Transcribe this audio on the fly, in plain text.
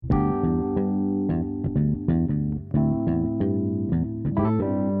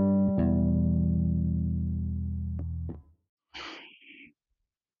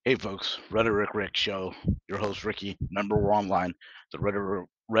Hey folks, Rhetoric Rick Show. Your host Ricky. Remember we're online. The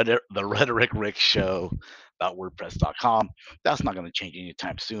Rhetoric Rick Show .wordpress.com. That's not going to change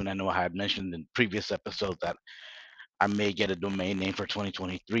anytime soon. I know I had mentioned in previous episodes that I may get a domain name for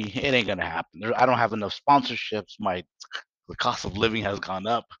 2023. It ain't gonna happen. I don't have enough sponsorships. The cost of living has gone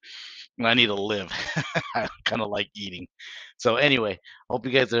up. I need to live. I kind of like eating. So anyway, hope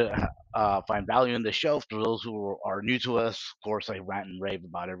you guys find value in the show. For those who are new to us, of course, I rant and rave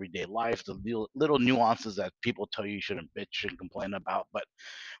about everyday life, the little nuances that people tell you shouldn't bitch and complain about, but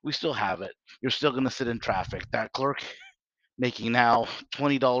we still have it. You're still gonna sit in traffic. That clerk making now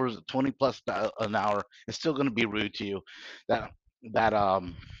 $20, 20 plus an hour is still gonna be rude to you. That that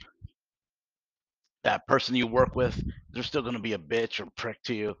that person you work with, they're still gonna be a bitch or prick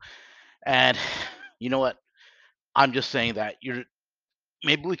to you. And you know what? I'm just saying that you're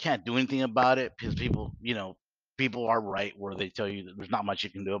maybe we can't do anything about it because people are right where they tell you that there's not much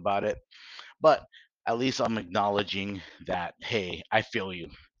you can do about it. But at least I'm acknowledging that, hey, I feel you.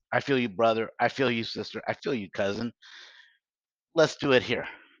 I feel you, brother. I feel you, sister. I feel you, cousin. Let's do it here.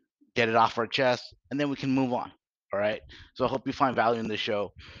 Get it off our chest, and then we can move on. All right. So I hope you find value in this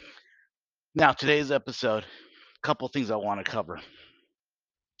show. Now, today's episode, a couple things I want to cover.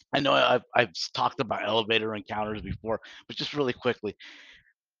 I know I've talked about elevator encounters before, but just really quickly,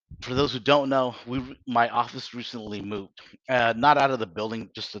 for those who don't know, my office recently moved, not out of the building,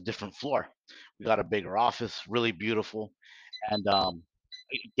 just a different floor. We got a bigger office, really beautiful, and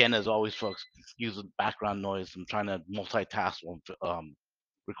again, as always, folks, excuse the background noise. I'm trying to multitask while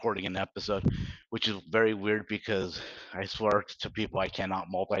recording an episode, which is very weird because I swear to people I cannot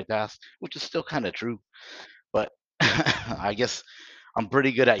multitask, which is still kind of true, but I guess I'm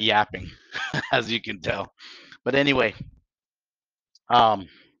pretty good at yapping, as you can tell. But anyway, um,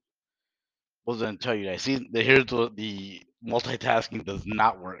 what was I going to tell you guys? See, here's what the multitasking does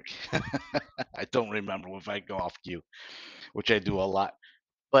not work. I don't remember if I go off cue, which I do a lot.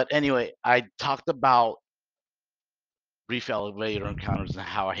 But anyway, I talked about brief elevator encounters and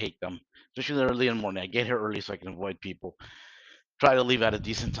how I hate them, especially early in the morning. I get here early so I can avoid people. Try to leave at a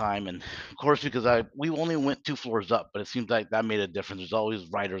decent time, and of course, because we only went 2 floors up, but it seems like that made a difference. There's always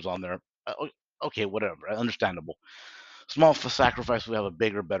riders on there. Okay, whatever, understandable. Small for sacrifice. We have a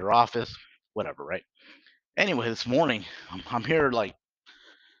bigger, better office. Whatever, right? Anyway, this morning I'm here like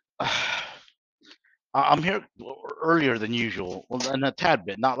I'm here earlier than usual, well, and a tad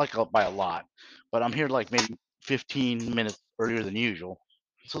bit, not like by a lot, but I'm here like maybe 15 minutes earlier than usual.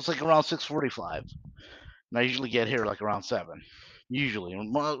 So it's like around 6:45, and I usually get here like around 7, usually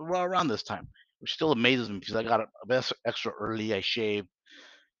around this time, which still amazes me because I got up extra early. I shave,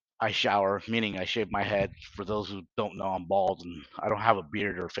 I shower, meaning I shave my head. For those who don't know, I'm bald and I don't have a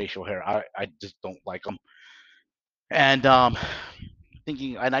beard or facial hair. I just don't like them. And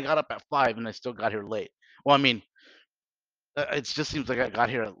thinking, and I got up at 5, and I still got here late. Well, I mean, it just seems like I got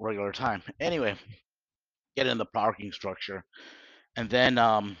here at regular time. Anyway, get in the parking structure, and then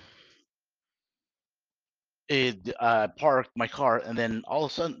it parked my car, and then all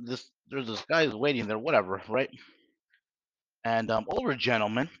of a sudden, there's this guy who's waiting there, whatever, right? And older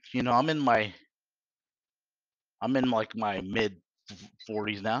gentleman, I'm in like my mid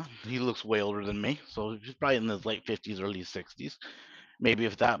 40s now. He looks way older than me, so he's probably in his late 50s, early 60s, maybe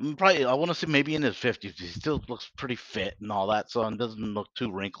if that. Probably I want to say maybe in his 50s. He still looks pretty fit and all that, so it doesn't look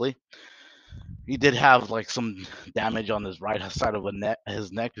too wrinkly. He did have like some damage on his right side of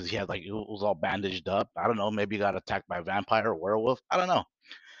his neck because he had like it was all bandaged up. I don't know, maybe he got attacked by a vampire or werewolf. I don't know.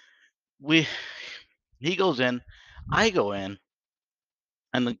 We He goes in, I go in,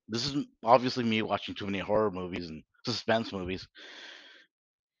 and this is obviously me watching too many horror movies and suspense movies.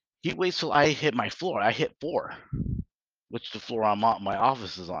 He waits till I hit my floor. I hit 4, which the floor I'm on, my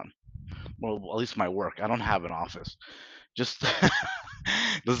office is on. Well, at least my work. I don't have an office. Just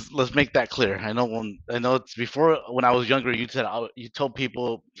let's make that clear. I know it's before when I was younger. You told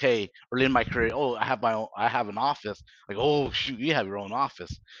people, hey, early in my career, oh, I have an office. Like, oh shoot, you have your own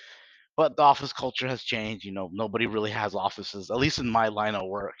office. But the office culture has changed. Nobody really has offices. At least in my line of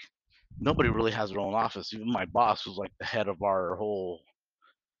work, nobody really has their own office. Even my boss, who's like the head of our whole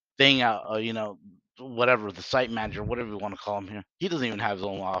thing out, whatever the site manager, whatever you want to call him here, he doesn't even have his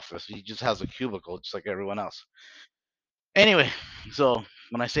own office. He just has a cubicle, just like everyone else. Anyway, so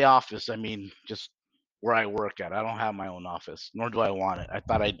when I say office, I mean just where I work at. I don't have my own office, nor do I want it. I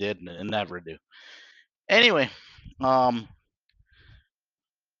thought I did and never do. Anyway, um,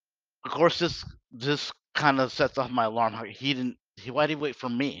 of course this kind of sets off my alarm. He didn't. Why did he wait for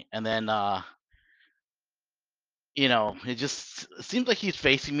me? And then it just seems like he's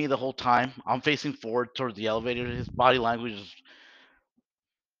facing me the whole time. I'm facing forward towards the elevator. His body language is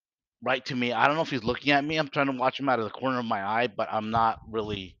right to me. I don't know if he's looking at me. I'm trying to watch him out of the corner of my eye, but I'm not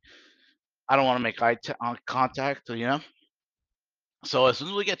really. I don't want to make contact, you know. So as soon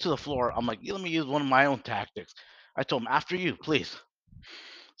as we get to the floor, I'm like, "Yeah, let me use one of my own tactics." I told him, "After you, please."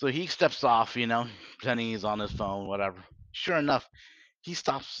 So he steps off, pretending he's on his phone, whatever. Sure enough, he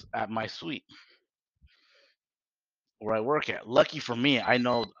stops at my suite where I work at. Lucky for me, I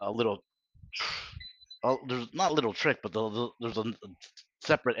know a little. Oh, there's not a little trick, but there's a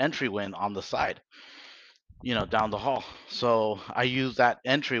separate entryway on the side, down the hall. So I use that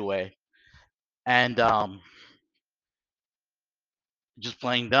entryway and just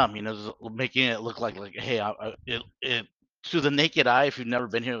playing dumb, just making it look like hey, it to the naked eye, if you've never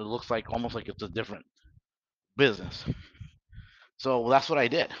been here, it looks like almost like it's a different business. So that's what I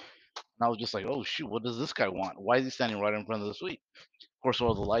did. And I was just like, oh shoot, what does this guy want? Why is he standing right in front of the suite? Of course,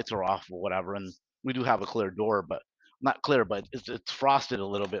 all the lights are off or whatever, and we do have a clear door, but not clear, but it's frosted a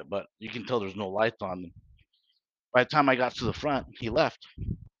little bit, but you can tell there's no lights on. By the time I got to the front, he left,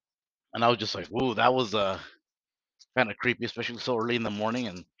 and I was just like, "Whoa, that was kind of creepy, especially so early in the morning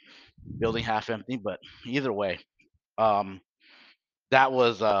and building half empty." But either way, um, that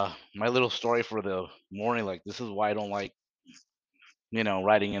was my little story for the morning. Like, this is why I don't like,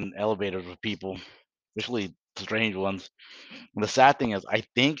 riding in elevators with people, especially strange ones. And the sad thing is, I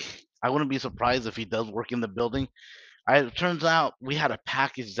think I wouldn't be surprised if he does work in the building. It turns out we had a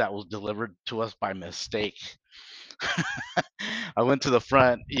package that was delivered to us by mistake. I went to the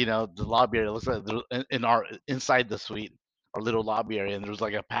front, the lobby area. It looks like in our inside the suite, our little lobby area, and there was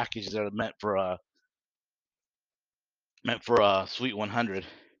like a package there meant for suite 100,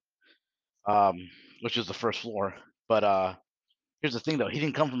 um, which is the first floor. But here's the thing, though. He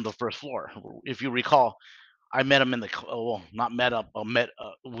didn't come from the first floor. If you recall, I met him in the well, not met up, met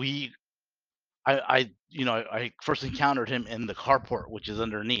we. I first encountered him in the carport, which is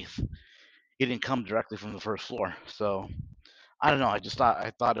underneath. He didn't come directly from the first floor, so I don't know.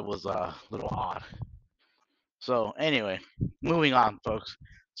 I thought it was a little odd. So anyway, moving on, folks.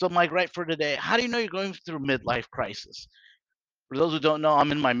 So my gripe for today: how do you know you're going through midlife crisis? For those who don't know,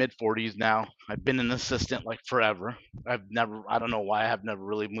 I'm in my mid 40s now. I've been an assistant like forever. I don't know why I have never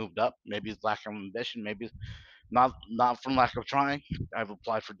really moved up. Maybe it's lack of ambition. Maybe it's not from lack of trying. I've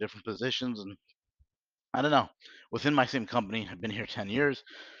applied for different positions, and I don't know. Within my same company, I've been here 10 years,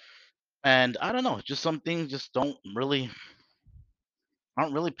 and I don't know. Just some things just aren't really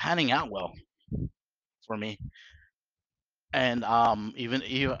panning out well for me. And even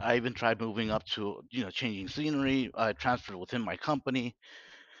I even tried moving up to changing scenery. I transferred within my company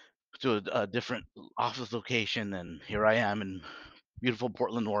to a different office location, and here I am in beautiful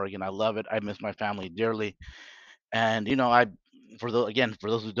Portland, Oregon. I love it. I miss my family dearly, and for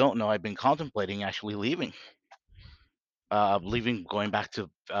those who don't know, I've been contemplating actually leaving, going back to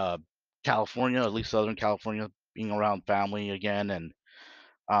California, at least Southern California, being around family again, and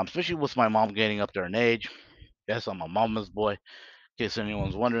especially with my mom getting up there in age. Yes, I'm a mama's boy. In case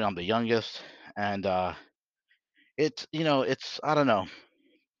anyone's wondering, I'm the youngest, and it's I don't know.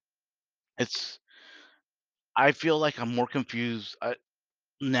 It's I feel like I'm more confused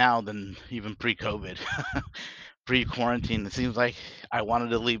now than even pre-COVID, pre-quarantine. It seems like I wanted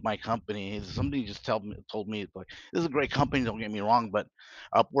to leave my company. Somebody just told me like, this is a great company. Don't get me wrong, but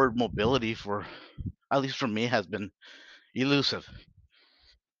upward mobility for at least for me has been elusive.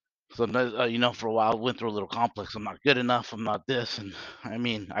 Sometimes, for a while, I went through a little complex. I'm not good enough. I'm not this, and I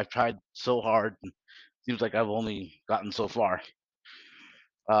mean, I've tried so hard. And seems like I've only gotten so far.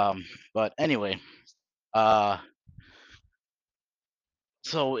 But anyway, uh,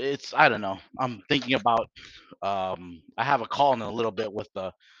 so it's I don't know. I'm thinking about. I have a call in a little bit with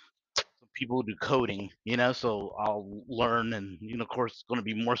the people who do coding. So I'll learn, and of course, it's going to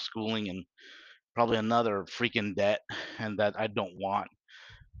be more schooling and probably another freaking debt, and that I don't want.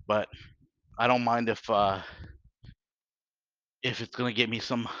 But I don't mind if it's going to get me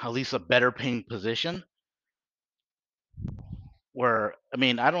some at least a better paying position where I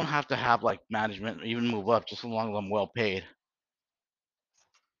mean I don't have to have like management or even move up just as long as I'm well paid.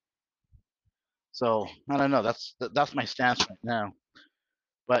 So I don't know. That's my stance right now.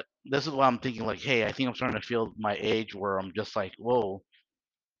 But this is why I'm thinking like, hey, I think I'm starting to feel my age where I'm just like, whoa,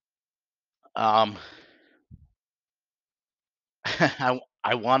 um,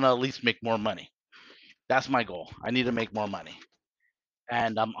 I want to at least make more money. That's my goal. I need to make more money,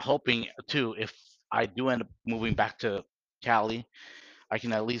 and I'm hoping too if I do end up moving back to Cali, I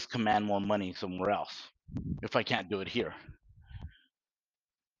can at least command more money somewhere else if I can't do it here.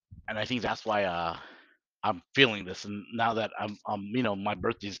 And I think that's why I'm feeling this. And now that my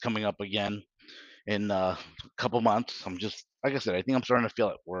birthday's coming up again in a couple months, I'm just like I said, I think I'm starting to feel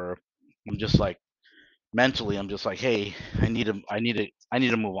it. Where I'm just like mentally, I'm just like, hey, I need to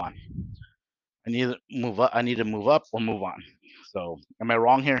move on. I need to move up. I need to move up or move on. So, am I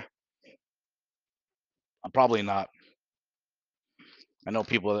wrong here? I'm probably not. I know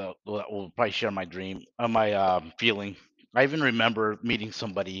people that will probably share my dream, my feeling. I even remember meeting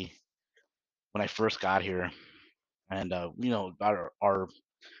somebody when I first got here, and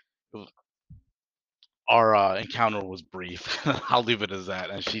our encounter was brief. I'll leave it as that.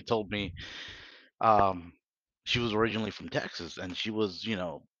 And she told me um, she was originally from Texas, and she was,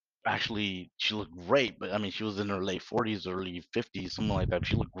 actually she looked great, but I mean, she was in her late 40s, early 50s, something like that.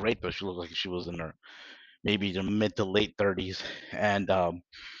 She looked great, but she looked like she was in her maybe the mid to late 30s, and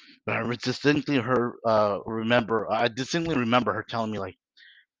but I distinctly remember her telling me like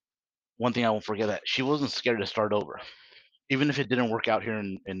one thing I won't forget that she wasn't scared to start over, even if it didn't work out here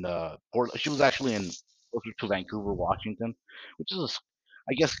in Portland. She was actually in closer to Vancouver, Washington, which is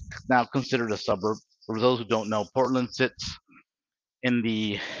I guess now considered a suburb. For those who don't know, Portland sits in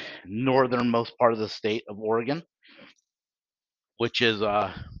the northernmost part of the state of Oregon, which is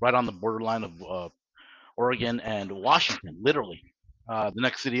right on the borderline of Oregon and Washington, literally. The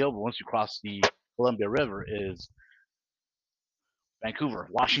next city over, once you cross the Columbia River, is Vancouver,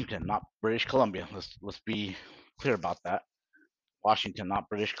 Washington, not British Columbia. Let's be clear about that. Washington, not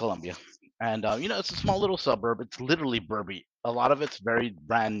British Columbia. And it's a small little suburb. It's literally Burby. A lot of it's very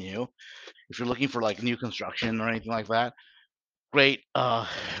brand new. If you're looking for like new construction or anything like that, great,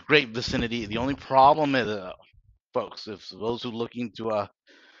 great vicinity. The only problem is, folks, if those who are looking to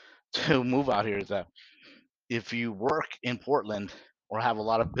to move out here, is that if you work in Portland or have a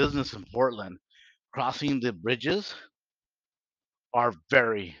lot of business in Portland, crossing the bridges are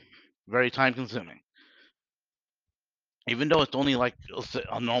very, very time consuming. Even though it's only like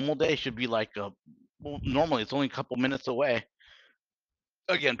a normal day should be like well, normally it's only a couple minutes away.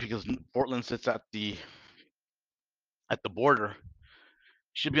 Again, because Portland sits at the border,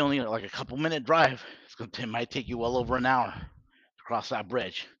 should be only like a couple minute drive. It might take you well over an hour to cross that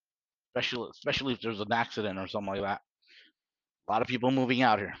bridge, especially if there's an accident or something like that. A lot of people moving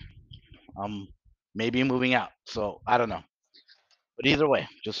out here. Um, maybe moving out. So I don't know. But either way,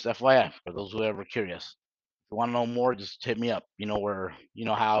 just FYI for those who are ever curious. If you want to know more, just hit me up. You know where, you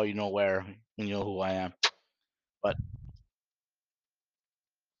know how, you know where, you know who I am. But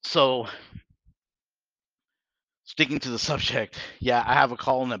so sticking to the subject, yeah, I have a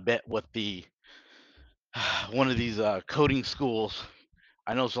call in a bit with the one of these coding schools.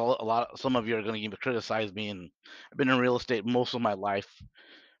 I know some of you are going to criticize me, and I've been in real estate most of my life,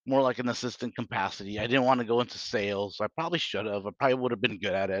 more like an assistant capacity. I didn't want to go into sales. I probably should have. I probably would have been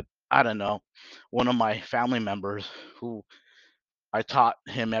good at it. I don't know. One of my family members who I taught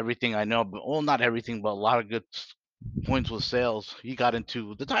him everything I know, but well, not everything, but a lot of good points with sales. He got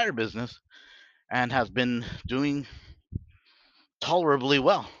into the tire business and has been doing tolerably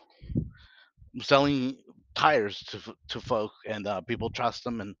well, selling tires to folk, and people trust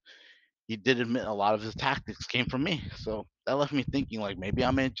him. And he did admit a lot of his tactics came from me, so that left me thinking like maybe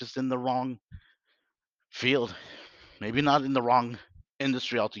I'm just in the wrong field, maybe not in the wrong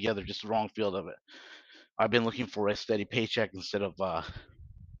industry altogether, just the wrong field of it. I've been looking for a steady paycheck instead of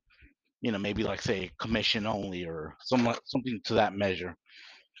maybe like say commission only or something to that measure,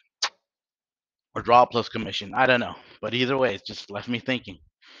 or draw plus commission. I don't know, but either way, it's just left me thinking.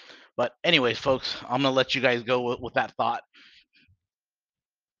 But anyways, folks, I'm gonna let you guys go with that thought.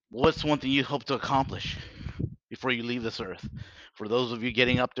 What's one thing you hope to accomplish before you leave this earth? For those of you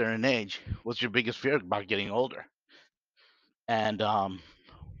getting up there in age, what's your biggest fear about getting older? And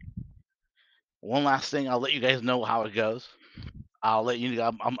one last thing, I'll let you guys know how it goes. I'll let you.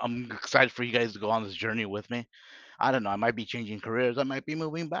 I'm excited for you guys to go on this journey with me. I don't know. I might be changing careers. I might be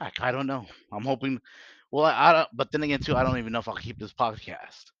moving back. I don't know. I'm hoping. Well, I don't. But then again, too, I don't even know if I'll keep this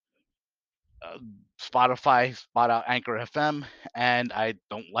podcast. uh, Spotify spot out Anchor FM, and I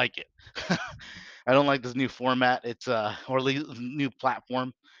don't like it. I don't like this new format. It's or at least new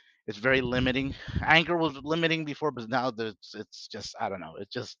platform. It's very limiting. Anchor was limiting before, but now it's just I don't know.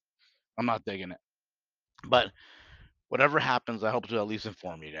 It's just I'm not digging it. But whatever happens, I hope to at least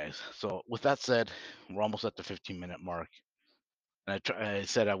inform you guys. So with that said, we're almost at the 15-minute mark. And I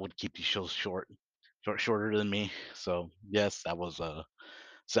said I would keep these shows shorter than me. So yes, that was a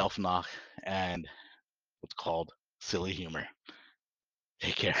self knock and what's called silly humor.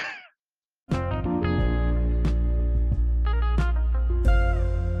 Take care.